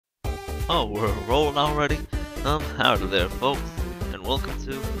Oh, we're rolling already? Howdy there, folks, and welcome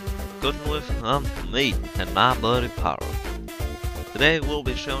to Cooking with, me and my buddy Pyro. Today we'll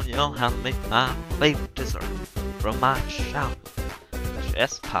be showing y'all how to make my favorite dessert from my childhood,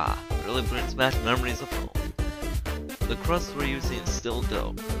 chess pie. Really brings back memories of home. The crust we're using is still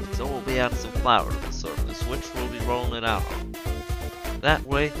dough, so we'll be adding some flour to the surface, which we'll be rolling it out on. That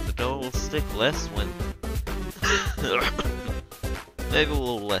way, the dough will stick less when... Maybe a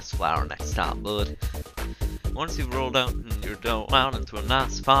little less flour next time, bud. Once you've rolled out your dough out into a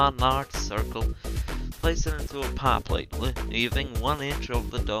nice fine large circle, place it into a pie plate, leaving 1 inch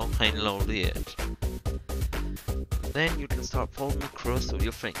of the dough hanging over the edge. Then you can start folding the crust with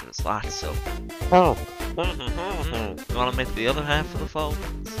your fingers, like so. You wanna make the other half of the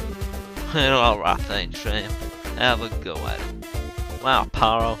foldings? Well, alright then, Sham. Have a go at it. Wow,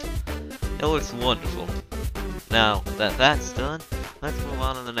 Pyro. It looks wonderful. Now that that's done, let's move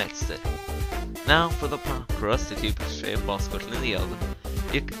on to the next step. Now for the pie crust to keep its shape while cooking in the oven,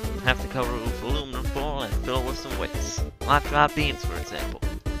 you have to cover it with aluminum foil and fill it with some weights, like dried beans for example.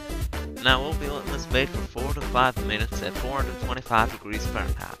 Now we'll be letting this bake for 4 to 5 minutes at 425 degrees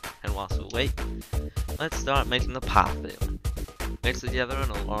Fahrenheit, and whilst we wait, let's start making the pie filling. Mix together in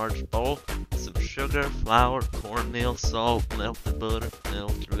a large bowl some sugar, flour, cornmeal, salt, melted butter,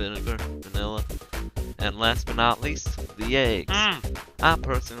 melted vinegar, vanilla, and last but not least, the eggs. I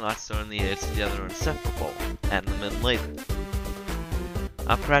personally like stirring the eggs together in a separate bowl, adding them in later.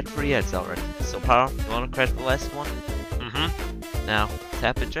 I've cracked 3 eggs already, so Pyro, you want to crack the last one? Now,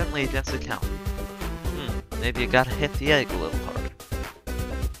 tap it gently against the counter. Maybe you gotta hit the egg a little harder.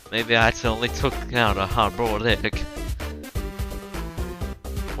 Maybe I accidentally took out a hard-boiled egg.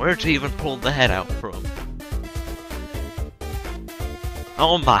 Where'd you even pull that out from?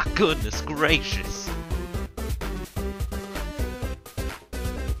 Oh my goodness gracious!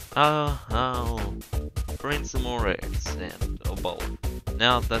 I'll bring some more eggs and a bowl.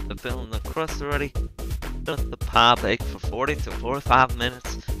 Now that the filling and the crust are ready, let the pie bake for 40 to 45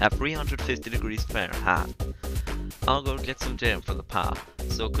 minutes at 350 degrees Fahrenheit. I'll go get some jam for the pie,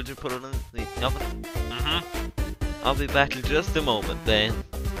 so could you put it in the oven? I'll be back in just a moment then.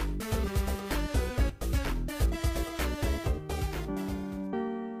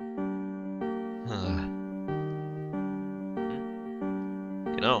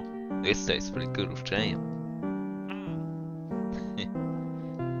 You know, this tastes pretty good with jam.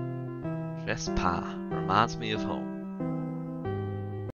 Chess pie reminds me of home.